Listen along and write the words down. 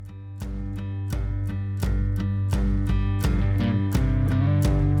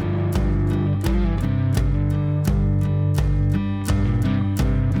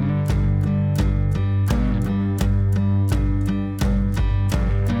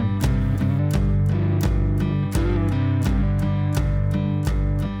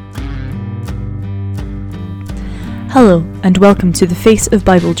Hello, and welcome to The Face of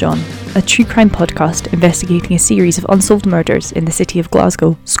Bible John, a true crime podcast investigating a series of unsolved murders in the city of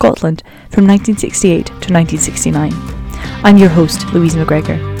Glasgow, Scotland, from 1968 to 1969. I'm your host, Louise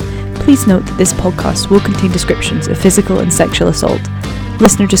McGregor. Please note that this podcast will contain descriptions of physical and sexual assault.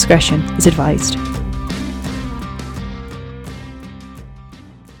 Listener discretion is advised.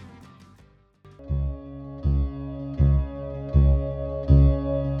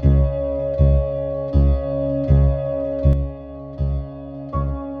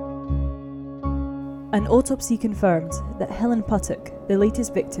 An autopsy confirmed that Helen Puttock, the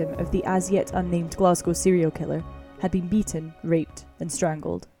latest victim of the as yet unnamed Glasgow serial killer, had been beaten, raped and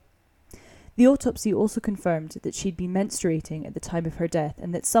strangled. The autopsy also confirmed that she'd been menstruating at the time of her death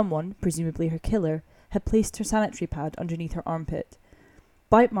and that someone, presumably her killer, had placed her sanitary pad underneath her armpit.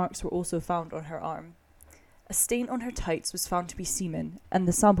 Bite marks were also found on her arm. A stain on her tights was found to be semen, and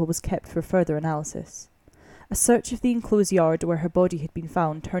the sample was kept for further analysis. A search of the enclosed yard where her body had been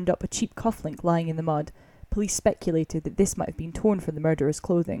found turned up a cheap cufflink lying in the mud. Police speculated that this might have been torn from the murderer's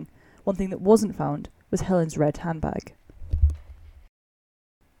clothing. One thing that wasn't found was Helen's red handbag.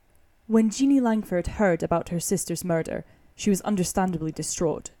 When Jeannie Langford heard about her sister's murder, she was understandably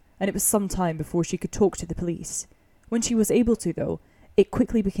distraught, and it was some time before she could talk to the police. When she was able to, though, it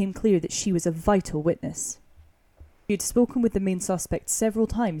quickly became clear that she was a vital witness. She had spoken with the main suspect several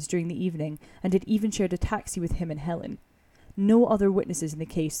times during the evening and had even shared a taxi with him and Helen. No other witnesses in the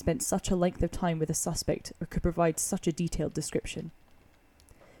case spent such a length of time with a suspect or could provide such a detailed description.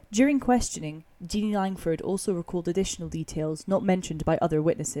 During questioning, Jeannie Langford also recalled additional details not mentioned by other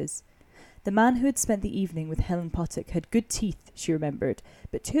witnesses. The man who had spent the evening with Helen Puttock had good teeth, she remembered,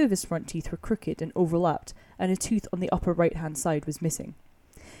 but two of his front teeth were crooked and overlapped, and a tooth on the upper right-hand side was missing.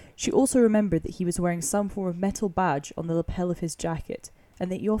 She also remembered that he was wearing some form of metal badge on the lapel of his jacket, and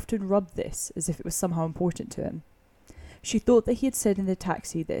that he often rubbed this as if it was somehow important to him. She thought that he had said in the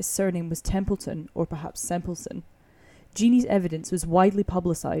taxi that his surname was Templeton, or perhaps Sempleson. Jeannie's evidence was widely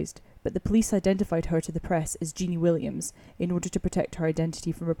publicised, but the police identified her to the press as Jeannie Williams in order to protect her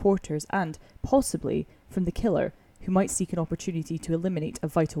identity from reporters and, possibly, from the killer, who might seek an opportunity to eliminate a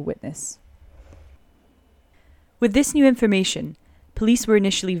vital witness. With this new information, police were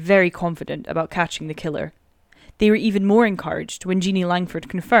initially very confident about catching the killer. They were even more encouraged when Jeannie Langford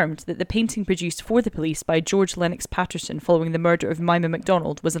confirmed that the painting produced for the police by George Lennox Patterson following the murder of Mima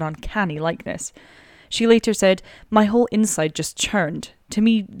MacDonald was an uncanny likeness. She later said, "My whole inside just churned. To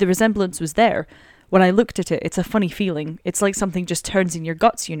me, the resemblance was there. When I looked at it, it's a funny feeling. It's like something just turns in your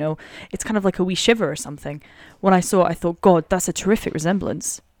guts, you know. It's kind of like a wee shiver or something. When I saw it, I thought, God, that's a terrific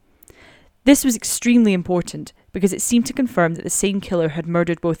resemblance." This was extremely important because it seemed to confirm that the same killer had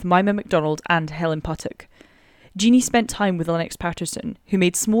murdered both Mima MacDonald and Helen Puttock. Jeannie spent time with Lennox Patterson, who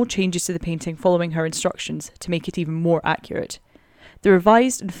made small changes to the painting following her instructions to make it even more accurate. The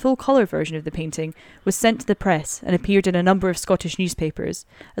revised and full-colour version of the painting was sent to the press and appeared in a number of Scottish newspapers,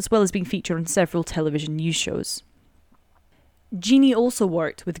 as well as being featured on several television news shows. Jeannie also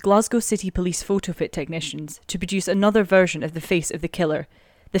worked with Glasgow City Police photo-fit technicians to produce another version of the face of the killer.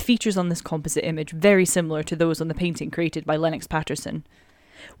 The features on this composite image very similar to those on the painting created by Lennox Patterson.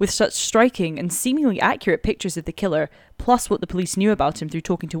 With such striking and seemingly accurate pictures of the killer, plus what the police knew about him through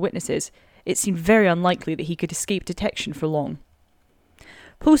talking to witnesses, it seemed very unlikely that he could escape detection for long.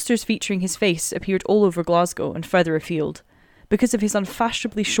 Posters featuring his face appeared all over Glasgow and further afield. Because of his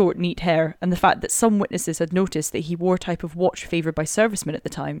unfashionably short, neat hair and the fact that some witnesses had noticed that he wore a type of watch favoured by servicemen at the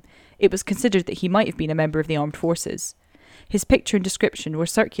time, it was considered that he might have been a member of the armed forces. His picture and description were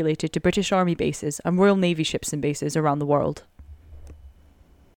circulated to British Army bases and Royal Navy ships and bases around the world.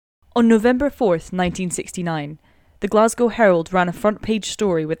 On November 4th, 1969, the Glasgow Herald ran a front-page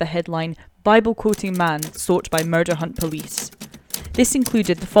story with the headline, "Bible-quoting man sought by murder hunt police." This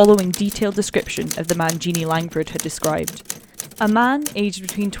included the following detailed description of the man Jeannie Langford had described. A man aged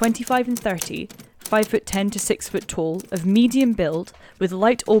between 25 and 30, 5'10" to 6 foot tall, of medium build, with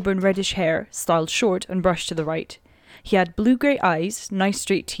light auburn reddish hair, styled short and brushed to the right. He had blue-grey eyes, nice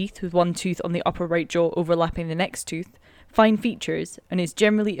straight teeth with one tooth on the upper right jaw overlapping the next tooth, fine features, and is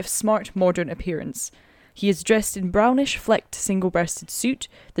generally of smart, modern appearance. He is dressed in brownish, flecked, single-breasted suit,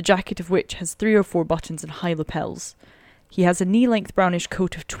 the jacket of which has 3 or 4 buttons and high lapels. He has a knee-length brownish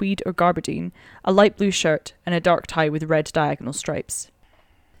coat of tweed or gabardine, a light blue shirt, and a dark tie with red diagonal stripes.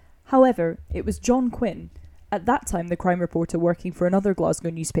 However, it was John Quinn, at that time the crime reporter working for another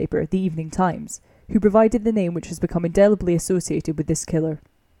Glasgow newspaper, the Evening Times, who provided the name which has become indelibly associated with this killer.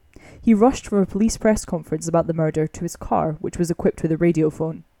 He rushed from a police press conference about the murder to his car, which was equipped with a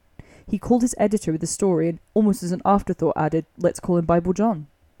radiophone. He called his editor with the story and, almost as an afterthought, added, "Let's call him Bible John."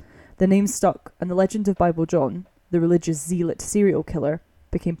 The name stuck, and the legend of Bible John, the religious zealot serial killer,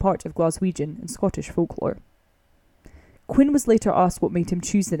 became part of Glaswegian and Scottish folklore. Quinn was later asked what made him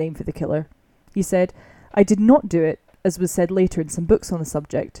choose the name for the killer. He said, "I did not do it, as was said later in some books on the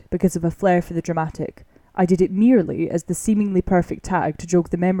subject, because of a flair for the dramatic. I did it merely as the seemingly perfect tag to jog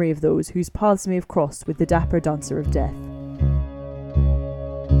the memory of those whose paths may have crossed with the dapper dancer of death."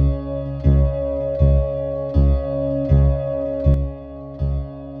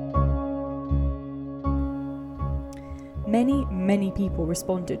 Many people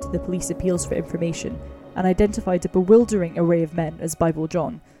responded to the police appeals for information and identified a bewildering array of men as Bible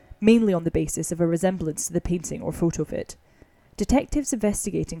John, mainly on the basis of a resemblance to the painting or photo of it. Detectives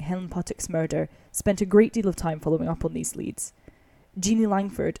investigating Helen Puttock's murder spent a great deal of time following up on these leads. Jeannie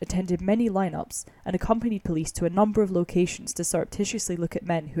Langford attended many lineups and accompanied police to a number of locations to surreptitiously look at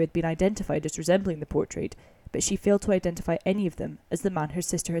men who had been identified as resembling the portrait, but she failed to identify any of them as the man her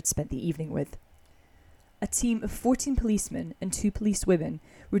sister had spent the evening with. A team of 14 policemen and 2 police women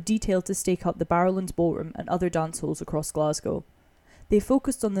were detailed to stake out the Barrowlands Ballroom and other dance halls across Glasgow. They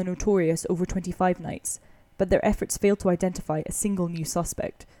focused on the notorious Over 25 nights, but their efforts failed to identify a single new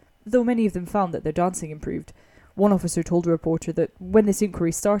suspect, though many of them found that their dancing improved. One officer told a reporter that, "When this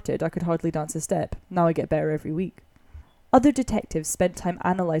inquiry started, I could hardly dance a step. Now I get better every week." Other detectives spent time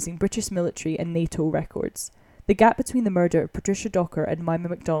analysing British military and NATO records. The gap between the murder of Patricia Docker and Mima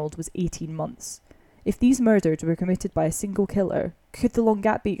MacDonald was 18 months. If these murders were committed by a single killer, could the long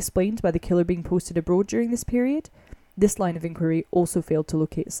gap be explained by the killer being posted abroad during this period? This line of inquiry also failed to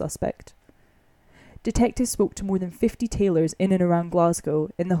locate a suspect. Detectives spoke to more than 50 tailors in and around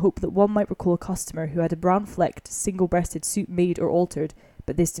Glasgow in the hope that one might recall a customer who had a brown-flecked, single-breasted suit made or altered,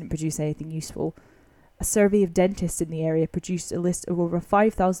 but this didn't produce anything useful. A survey of dentists in the area produced a list of over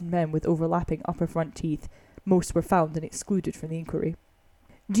 5,000 men with overlapping upper front teeth. Most were found and excluded from the inquiry.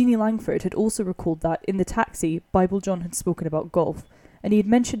 Jeannie Langford had also recalled that, in the taxi, Bible John had spoken about golf, and he had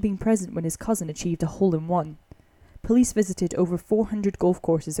mentioned being present when his cousin achieved a hole-in-one. Police visited over 400 golf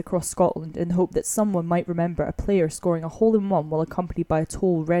courses across Scotland in the hope that someone might remember a player scoring a hole-in-one while accompanied by a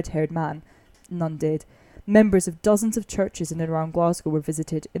tall, red-haired man. None did. Members of dozens of churches in and around Glasgow were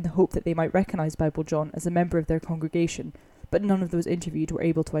visited in the hope that they might recognise Bible John as a member of their congregation, but none of those interviewed were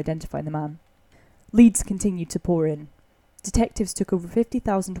able to identify the man. Leads continued to pour in. Detectives took over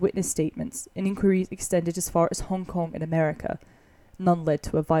 50,000 witness statements, and inquiries extended as far as Hong Kong and America. None led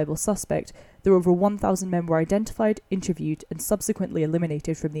to a viable suspect, though over 1,000 men were identified, interviewed, and subsequently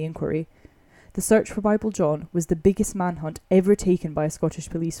eliminated from the inquiry. The search for Bible John was the biggest manhunt ever taken by a Scottish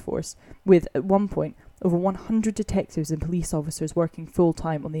police force, with, at one point, over 100 detectives and police officers working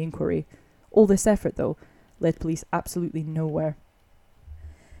full-time on the inquiry. All this effort, though, led police absolutely nowhere.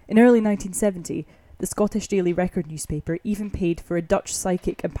 In early 1970, the Scottish Daily Record newspaper even paid for a Dutch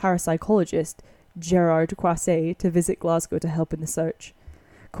psychic and parapsychologist, Gerard Croisset, to visit Glasgow to help in the search.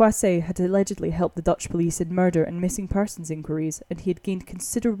 Croisset had allegedly helped the Dutch police in murder and missing persons inquiries, and he had gained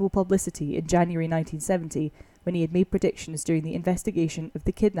considerable publicity in January 1970 when he had made predictions during the investigation of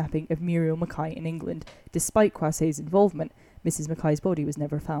the kidnapping of Muriel Mackay in England. Despite Croisset's involvement, Mrs. Mackay's body was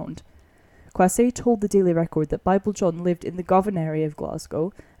never found. Croisset told the Daily Record that Bible John lived in the Govan area of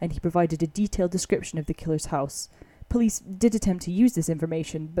Glasgow, and he provided a detailed description of the killer's house. Police did attempt to use this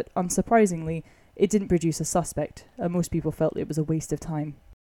information, but unsurprisingly, it didn't produce a suspect, and most people felt it was a waste of time.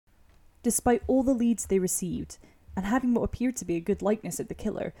 Despite all the leads they received, and having what appeared to be a good likeness of the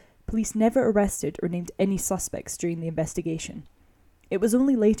killer, police never arrested or named any suspects during the investigation. It was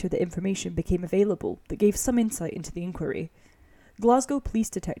only later that information became available that gave some insight into the inquiry. Glasgow police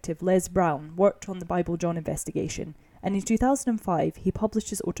detective Les Brown worked on the Bible John investigation, and in 2005 he published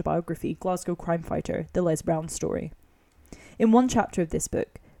his autobiography, Glasgow Crime Fighter, The Les Brown Story. In one chapter of this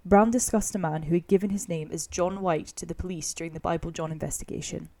book, Brown discussed a man who had given his name as John White to the police during the Bible John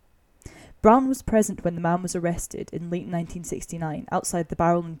investigation. Brown was present when the man was arrested in late 1969 outside the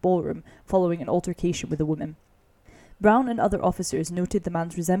Barrowland Ballroom following an altercation with a woman. Brown and other officers noted the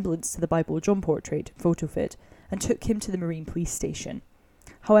man's resemblance to the Bible John portrait, photo fit, and took him to the Marine Police Station.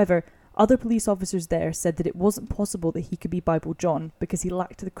 However, other police officers there said that it wasn't possible that he could be Bible John because he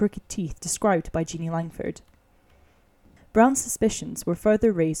lacked the crooked teeth described by Jeannie Langford. Brown's suspicions were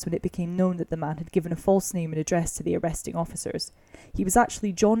further raised when it became known that the man had given a false name and address to the arresting officers. He was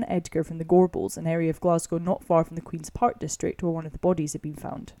actually John Edgar from the Gorbals, an area of Glasgow not far from the Queen's Park district where one of the bodies had been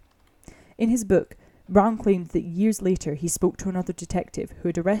found. In his book, Brown claimed that years later he spoke to another detective who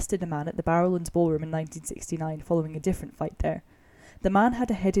had arrested a man at the Barrowlands Ballroom in 1969 following a different fight there. The man had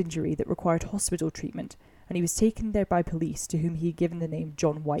a head injury that required hospital treatment, and he was taken there by police to whom he had given the name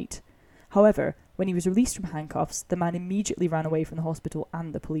John White. However, when he was released from handcuffs, the man immediately ran away from the hospital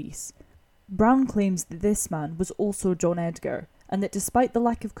and the police. Brown claims that this man was also John Edgar, and that despite the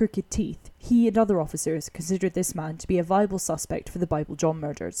lack of crooked teeth, he and other officers considered this man to be a viable suspect for the Bible John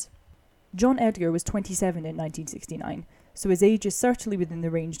murders. John Edgar was 27 in 1969, so his age is certainly within the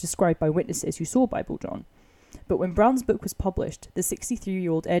range described by witnesses who saw Bible John. But when Brown's book was published, the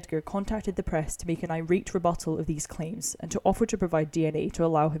 63-year-old Edgar contacted the press to make an irate rebuttal of these claims and to offer to provide DNA to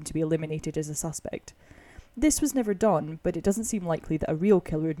allow him to be eliminated as a suspect. This was never done, but it doesn't seem likely that a real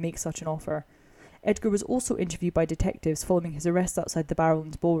killer would make such an offer. Edgar was also interviewed by detectives following his arrest outside the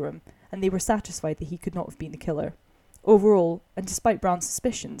Barrowlands Ballroom, and they were satisfied that he could not have been the killer. Overall, and despite Brown's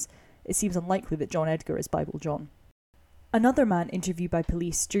suspicions, it seems unlikely that John Edgar is Bible John. Another man interviewed by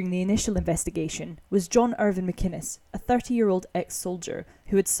police during the initial investigation was John Irvin McInnes, a 30-year-old ex-soldier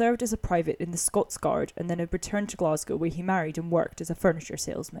who had served as a private in the Scots Guard and then had returned to Glasgow where he married and worked as a furniture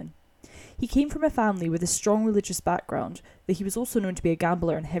salesman. He came from a family with a strong religious background, though he was also known to be a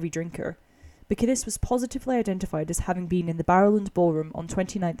gambler and heavy drinker. McInnes was positively identified as having been in the Barrowlands Ballroom on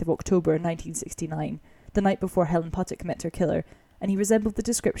 29th of October 1969, the night before Helen Puttock met her killer, and he resembled the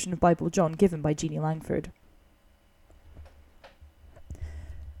description of Bible John given by Jeannie Langford.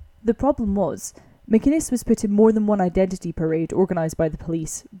 The problem was, McInnes was put in more than one identity parade organised by the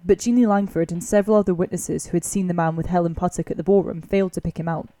police, but Jeannie Langford and several other witnesses who had seen the man with Helen Puttock at the ballroom failed to pick him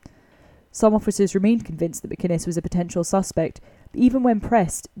out. Some officers remained convinced that McInnes was a potential suspect, but even when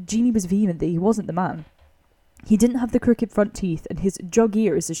pressed, Jeannie was vehement that he wasn't the man. He didn't have the crooked front teeth, and his jug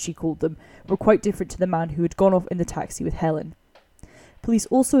ears, as she called them, were quite different to the man who had gone off in the taxi with Helen. Police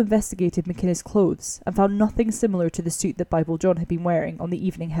also investigated McInnes' clothes and found nothing similar to the suit that Bible John had been wearing on the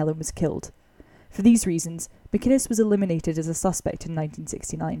evening Helen was killed. For these reasons, McInnes was eliminated as a suspect in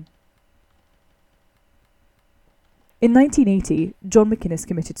 1969. In 1980, John McInnes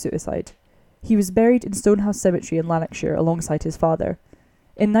committed suicide. He was buried in Stonehouse Cemetery in Lanarkshire alongside his father.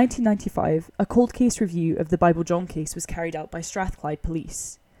 In 1995, a cold case review of the Bible John case was carried out by Strathclyde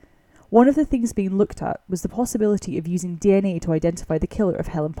Police. One of the things being looked at was the possibility of using DNA to identify the killer of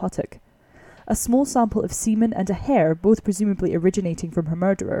Helen Puttock. A small sample of semen and a hair, both presumably originating from her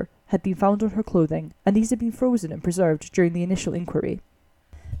murderer, had been found on her clothing, and these had been frozen and preserved during the initial inquiry.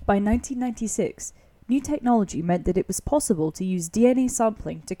 By 1996, new technology meant that it was possible to use DNA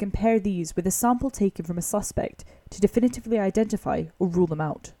sampling to compare these with a sample taken from a suspect to definitively identify or rule them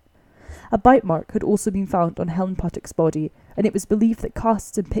out. A bite mark had also been found on Helen Puttock's body, and it was believed that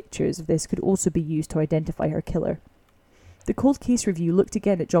casts and pictures of this could also be used to identify her killer. The cold case review looked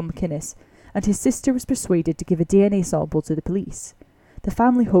again at John McInnes, and his sister was persuaded to give a DNA sample to the police. The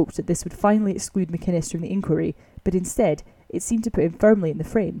family hoped that this would finally exclude McInnes from the inquiry, but instead, it seemed to put him firmly in the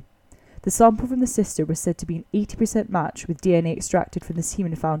frame. The sample from the sister was said to be an 80% match with DNA extracted from the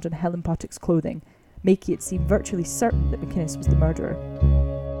semen found on Helen Puttock's clothing, making it seem virtually certain that McInnes was the murderer.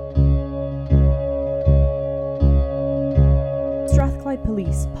 Strathclyde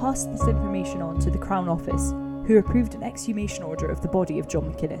Police passed this information on to the Crown Office, who approved an exhumation order of the body of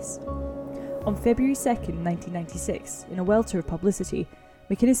John McInnes. On February 2nd, 1996, in a welter of publicity,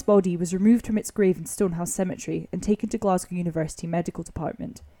 McInnes' body was removed from its grave in Stonehouse Cemetery and taken to Glasgow University Medical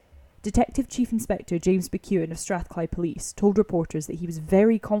Department. Detective Chief Inspector James McEwen of Strathclyde Police told reporters that he was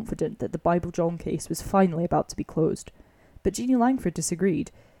very confident that the Bible John case was finally about to be closed. But Jeannie Langford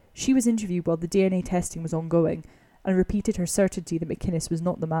disagreed. She was interviewed while the DNA testing was ongoing, and repeated her certainty that McInnes was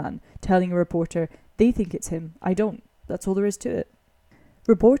not the man, telling a reporter, "They think it's him, I don't. That's all there is to it."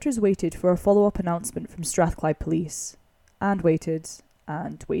 Reporters waited for a follow-up announcement from Strathclyde Police. And waited,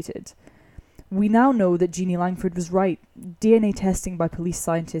 and waited. We now know that Jeannie Langford was right. DNA testing by police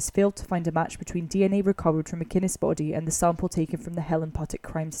scientists failed to find a match between DNA recovered from McInnes' body and the sample taken from the Helen Puttock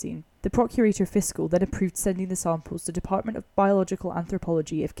crime scene. The Procurator Fiscal then approved sending the samples to the Department of Biological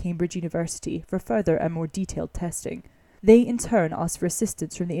Anthropology of Cambridge University for further and more detailed testing. They in turn asked for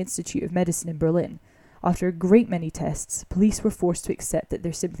assistance from the Institute of Medicine in Berlin. After a great many tests, police were forced to accept that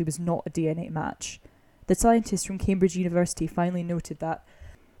there simply was not a DNA match. The scientists from Cambridge University finally noted that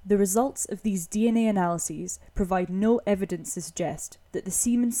the results of these DNA analyses provide no evidence to suggest that the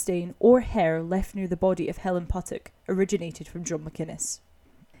semen stain or hair left near the body of Helen Puttock originated from John McInnes.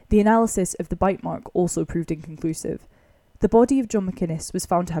 The analysis of the bite mark also proved inconclusive. The body of John McInnes was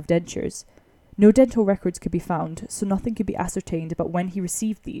found to have dentures. No dental records could be found, so nothing could be ascertained about when he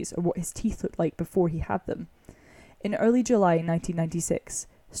received these or what his teeth looked like before he had them. In early July 1996,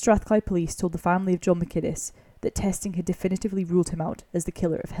 Strathclyde Police told the family of John McInnes that testing had definitively ruled him out as the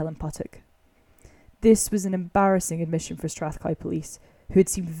killer of Helen Puttock. This was an embarrassing admission for Strathclyde Police, who had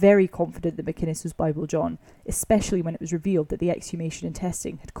seemed very confident that McInnes was Bible John, especially when it was revealed that the exhumation and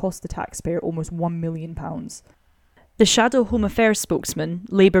testing had cost the taxpayer almost £1 million. The Shadow Home Affairs spokesman,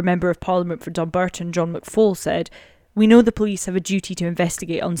 Labour Member of Parliament for Dunbarton John McFall said, "We know the police have a duty to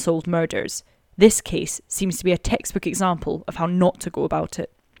investigate unsolved murders. This case seems to be a textbook example of how not to go about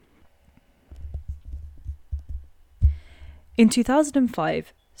it." In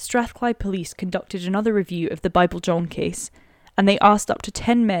 2005, Strathclyde Police conducted another review of the Bible John case, and they asked up to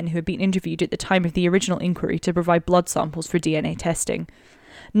 10 men who had been interviewed at the time of the original inquiry to provide blood samples for DNA testing.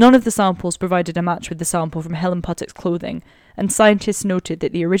 None of the samples provided a match with the sample from Helen Puttock's clothing, and scientists noted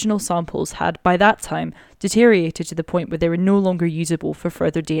that the original samples had, by that time, deteriorated to the point where they were no longer usable for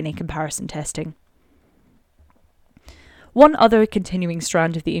further DNA comparison testing. One other continuing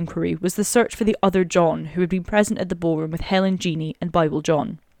strand of the inquiry was the search for the other John who had been present at the ballroom with Helen, Jeannie, and Bible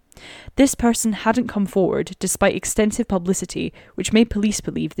John. This person hadn't come forward despite extensive publicity, which made police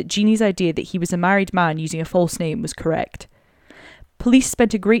believe that Jeannie's idea that he was a married man using a false name was correct. Police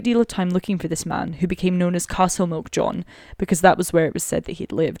spent a great deal of time looking for this man, who became known as Castlemilk John, because that was where it was said that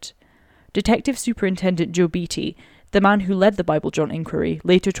he'd lived. Detective Superintendent Joe Beattie, the man who led the Bible John inquiry,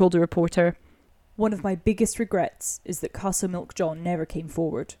 later told a reporter, "One of my biggest regrets is that Castlemilk John never came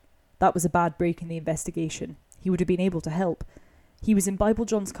forward. That was a bad break in the investigation. He would have been able to help. He was in Bible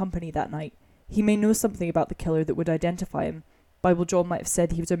John's company that night. He may know something about the killer that would identify him. Bible John might have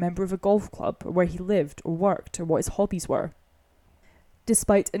said he was a member of a golf club, or where he lived, or worked, or what his hobbies were."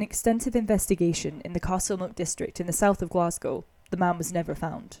 Despite an extensive investigation in the Castlemilk district in the south of Glasgow, the man was never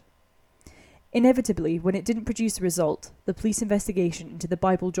found. Inevitably, when it didn't produce a result, the police investigation into the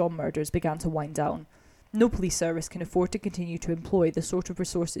Bible John murders began to wind down. No police service can afford to continue to employ the sort of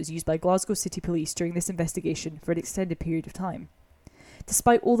resources used by Glasgow City Police during this investigation for an extended period of time.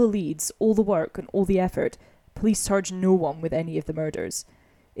 Despite all the leads, all the work, and all the effort, police charged no one with any of the murders.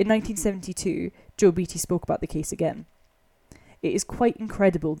 In 1972, Joe Beattie spoke about the case again. "It is quite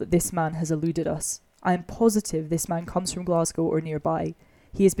incredible that this man has eluded us. I am positive this man comes from Glasgow or nearby.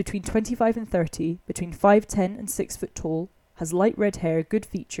 He is between 25 and 30, between 5'10" and 6 foot tall, has light red hair, good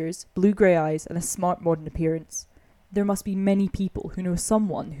features, blue-grey eyes, and a smart modern appearance. There must be many people who know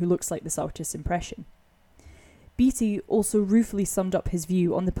someone who looks like this artist's impression." Beattie also ruefully summed up his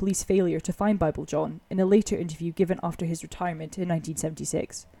view on the police failure to find Bible John in a later interview given after his retirement in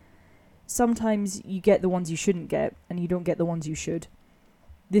 1976. "Sometimes you get the ones you shouldn't get, and you don't get the ones you should.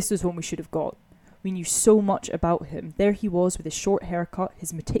 This was one we should have got. We knew so much about him. There he was with his short haircut,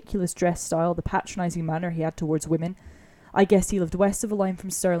 his meticulous dress style, the patronising manner he had towards women. I guess he lived west of a line from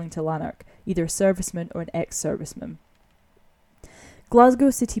Stirling to Lanark, either a serviceman or an ex-serviceman."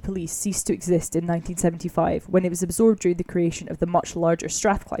 Glasgow City Police ceased to exist in 1975 when it was absorbed during the creation of the much larger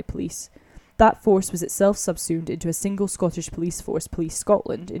Strathclyde Police. That force was itself subsumed into a single Scottish police force, Police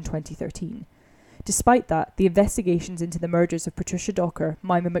Scotland, in 2013. Despite that, the investigations into the murders of Patricia Docker,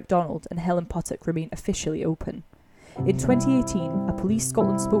 Mima MacDonald and Helen Puttock remain officially open. In 2018, a Police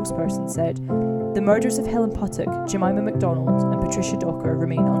Scotland spokesperson said, "The murders of Helen Puttock, Jemima MacDonald and Patricia Docker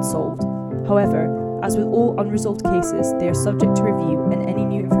remain unsolved. However, as with all unresolved cases, they are subject to review and any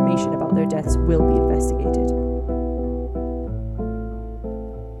new information about their deaths will be investigated."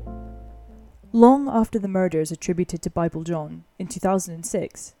 Long after the murders attributed to Bible John, in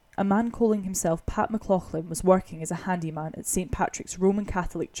 2006, a man calling himself Pat McLaughlin was working as a handyman at St Patrick's Roman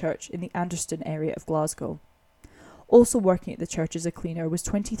Catholic Church in the Anderston area of Glasgow. Also working at the church as a cleaner was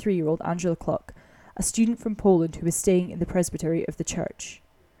 23-year-old Angela Cluck, a student from Poland who was staying in the presbytery of the church.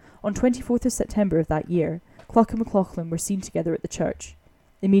 On 24th of September of that year, Cluck and McLaughlin were seen together at the church.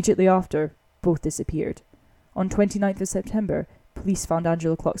 Immediately after, both disappeared. On 29th of September, police found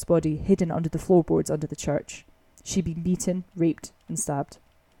Angela Cluck's body hidden under the floorboards under the church. She'd been beaten, raped and stabbed.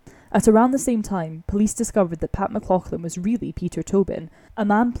 At around the same time, police discovered that Pat McLaughlin was really Peter Tobin, a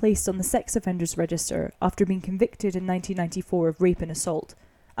man placed on the sex offenders register after being convicted in 1994 of rape and assault,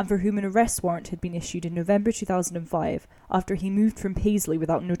 and for whom an arrest warrant had been issued in November 2005 after he moved from Paisley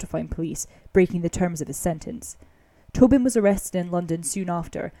without notifying police, breaking the terms of his sentence. Tobin was arrested in London soon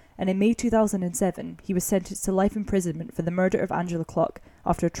after, and in May 2007 he was sentenced to life imprisonment for the murder of Angela Cluck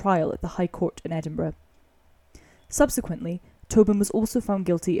after a trial at the High Court in Edinburgh. Subsequently, Tobin was also found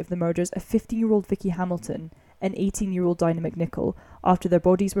guilty of the murders of 15-year-old Vicky Hamilton and 18-year-old Dinah McNichol after their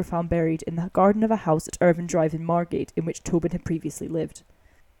bodies were found buried in the garden of a house at Irvine Drive in Margate in which Tobin had previously lived.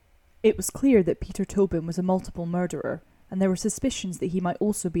 It was clear that Peter Tobin was a multiple murderer, and there were suspicions that he might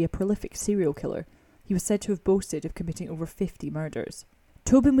also be a prolific serial killer. He was said to have boasted of committing over 50 murders.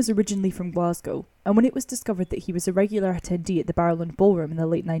 Tobin was originally from Glasgow, and when it was discovered that he was a regular attendee at the Barrowland Ballroom in the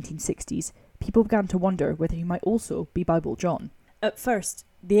late 1960s, people began to wonder whether he might also be Bible John. At first,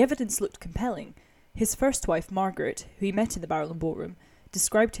 the evidence looked compelling. His first wife, Margaret, who he met in the Barrowland Ballroom,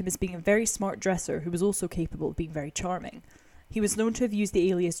 described him as being a very smart dresser who was also capable of being very charming. He was known to have used the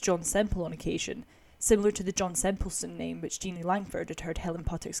alias John Semple on occasion, similar to the John Sempleston name which Jeannie Langford had heard Helen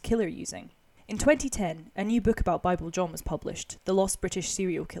Puttock's killer using. In 2010, a new book about Bible John was published, The Lost British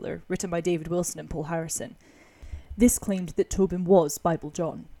Serial Killer, written by David Wilson and Paul Harrison. This claimed that Tobin was Bible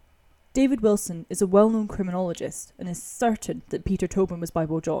John. David Wilson is a well-known criminologist and is certain that Peter Tobin was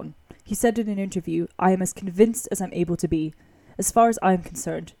Bible John. He said in an interview, "I am as convinced as I'm able to be. As far as I am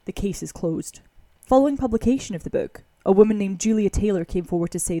concerned, the case is closed." Following publication of the book, a woman named Julia Taylor came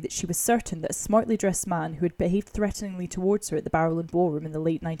forward to say that she was certain that a smartly dressed man who had behaved threateningly towards her at the Barrowland Ballroom in the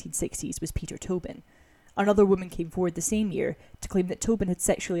late 1960s was Peter Tobin. Another woman came forward the same year to claim that Tobin had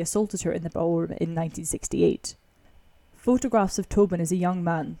sexually assaulted her in the ballroom in 1968. Photographs of Tobin as a young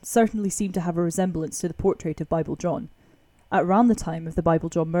man certainly seem to have a resemblance to the portrait of Bible John. At around the time of the Bible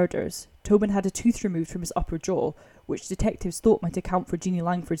John murders, Tobin had a tooth removed from his upper jaw, which detectives thought might account for Jeannie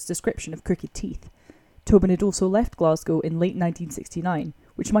Langford's description of crooked teeth. Tobin had also left Glasgow in late 1969,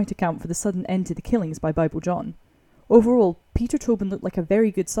 which might account for the sudden end to the killings by Bible John. Overall, Peter Tobin looked like a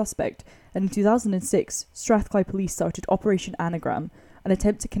very good suspect, and in 2006, Strathclyde Police started Operation Anagram, an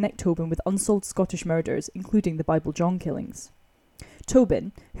attempt to connect Tobin with unsolved Scottish murders, including the Bible John killings.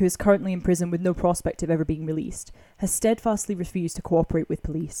 Tobin, who is currently in prison with no prospect of ever being released, has steadfastly refused to cooperate with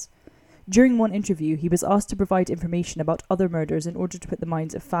police. During one interview, he was asked to provide information about other murders in order to put the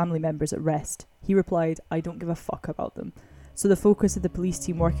minds of family members at rest. He replied, "I don't give a fuck about them." So the focus of the police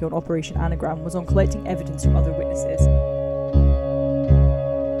team working on Operation Anagram was on collecting evidence from other witnesses.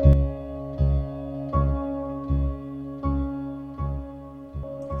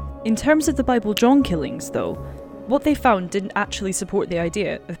 In terms of the Bible John killings, though, what they found didn't actually support the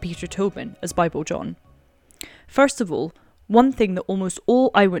idea of Peter Tobin as Bible John. First of all, one thing that almost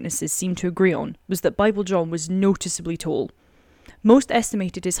all eyewitnesses seemed to agree on was that Bible John was noticeably tall. Most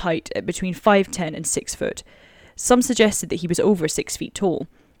estimated his height at between 5'10" and 6 foot. Some suggested that he was over 6 feet tall.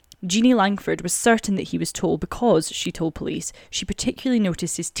 Jeannie Langford was certain that he was tall because, she told police, she particularly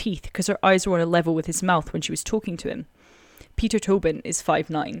noticed his teeth because her eyes were on a level with his mouth when she was talking to him. Peter Tobin is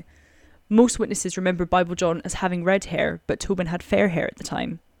 5'9". Most witnesses remember Bible John as having red hair, but Tobin had fair hair at the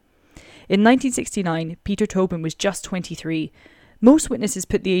time. In 1969, Peter Tobin was just 23. Most witnesses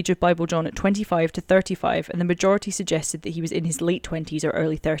put the age of Bible John at 25 to 35, and the majority suggested that he was in his late 20s or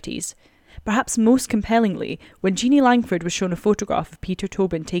early 30s. Perhaps most compellingly, when Jeannie Langford was shown a photograph of Peter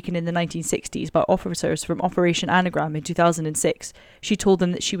Tobin taken in the 1960s by officers from Operation Anagram in 2006, she told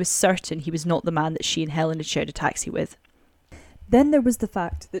them that she was certain he was not the man that she and Helen had shared a taxi with. Then there was the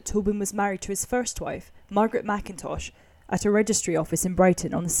fact that Tobin was married to his first wife, Margaret McIntosh, at a registry office in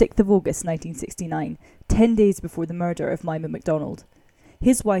Brighton on the 6th of August 1969, 10 days before the murder of Mima MacDonald.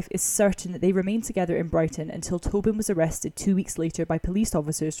 His wife is certain that they remained together in Brighton until Tobin was arrested 2 weeks later by police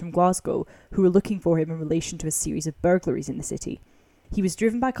officers from Glasgow who were looking for him in relation to a series of burglaries in the city. He was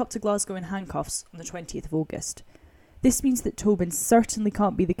driven back up to Glasgow in handcuffs on the 20th of August. This means that Tobin certainly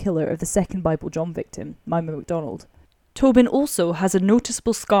can't be the killer of the second Bible John victim, Mima MacDonald. Tobin also has a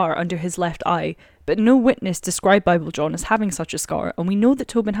noticeable scar under his left eye, but no witness described Bible John as having such a scar, and we know that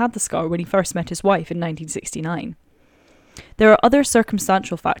Tobin had the scar when he first met his wife in 1969. There are other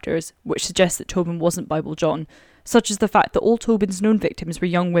circumstantial factors which suggest that Tobin wasn't Bible John, such as the fact that all Tobin's known victims were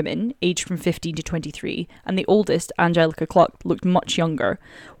young women, aged from 15 to 23, and the oldest, Angelica Cluck, looked much younger,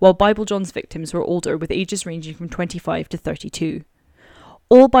 while Bible John's victims were older with ages ranging from 25 to 32.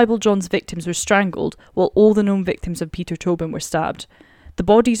 All Bible John's victims were strangled, while all the known victims of Peter Tobin were stabbed. The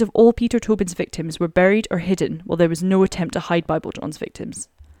bodies of all Peter Tobin's victims were buried or hidden, while there was no attempt to hide Bible John's victims.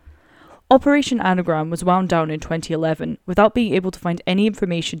 Operation Anagram was wound down in 2011, without being able to find any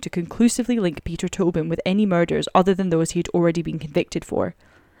information to conclusively link Peter Tobin with any murders other than those he had already been convicted for.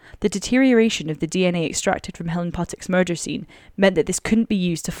 The deterioration of the DNA extracted from Helen Puttock's murder scene meant that this couldn't be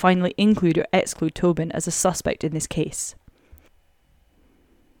used to finally include or exclude Tobin as a suspect in this case.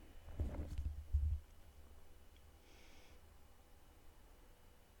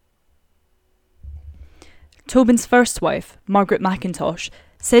 Tobin's first wife, Margaret McIntosh,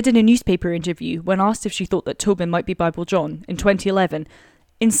 said in a newspaper interview when asked if she thought that Tobin might be Bible John in 2011,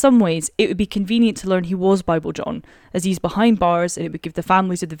 "In some ways, it would be convenient to learn he was Bible John, as he's behind bars and it would give the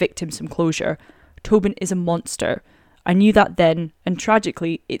families of the victims some closure. Tobin is a monster. I knew that then, and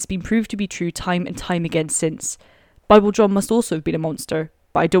tragically, it's been proved to be true time and time again since. Bible John must also have been a monster,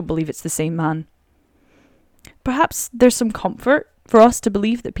 but I don't believe it's the same man." Perhaps there's some comfort for us to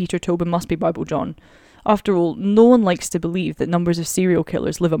believe that Peter Tobin must be Bible John. After all, no one likes to believe that numbers of serial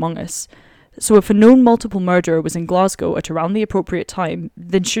killers live among us. So if a known multiple murderer was in Glasgow at around the appropriate time,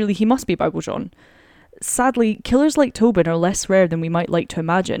 then surely he must be Bible John. Sadly, killers like Tobin are less rare than we might like to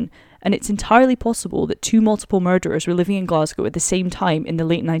imagine, and it's entirely possible that 2 multiple murderers were living in Glasgow at the same time in the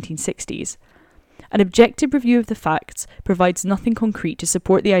late 1960s. An objective review of the facts provides nothing concrete to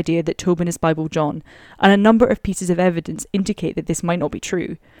support the idea that Tobin is Bible John, and a number of pieces of evidence indicate that this might not be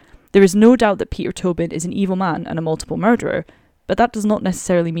true. There is no doubt that Peter Tobin is an evil man and a multiple murderer, but that does not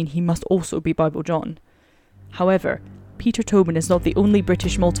necessarily mean he must also be Bible John. However, Peter Tobin is not the only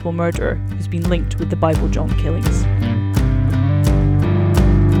British multiple murderer who's been linked with the Bible John killings.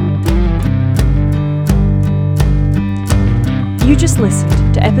 You just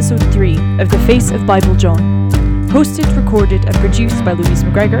listened to episode 3 of The Face of Bible John. Hosted, recorded and produced by Louise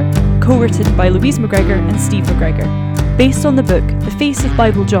McGregor, co-written by Louise McGregor and Steve McGregor. Based on the book The Face of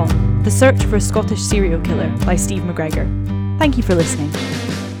Bible John, The Search for a Scottish Serial Killer by Steve McGregor. Thank you for listening.